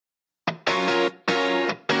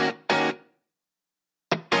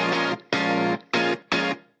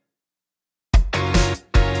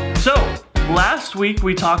Last week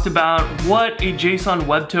we talked about what a JSON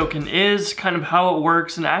web token is, kind of how it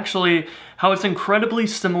works, and actually how it's incredibly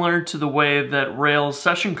similar to the way that Rails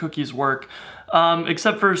session cookies work,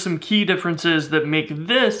 except for some key differences that make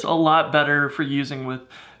this a lot better for using with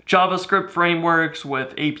JavaScript frameworks,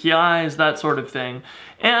 with APIs, that sort of thing.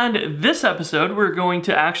 And this episode, we're going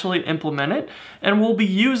to actually implement it, and we'll be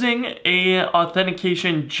using a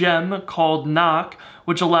authentication gem called knock,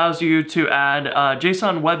 which allows you to add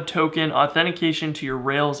JSON web token authentication to your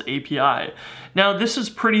Rails API. Now, this is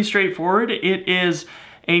pretty straightforward. It is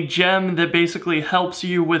a gem that basically helps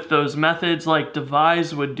you with those methods like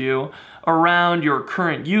devise would do around your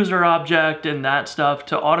current user object and that stuff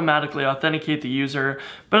to automatically authenticate the user,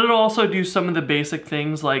 but it'll also do some of the basic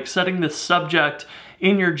things like setting the subject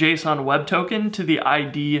in your JSON web token to the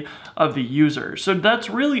ID of the user. So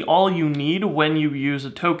that's really all you need when you use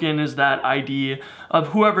a token, is that ID of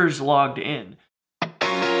whoever's logged in.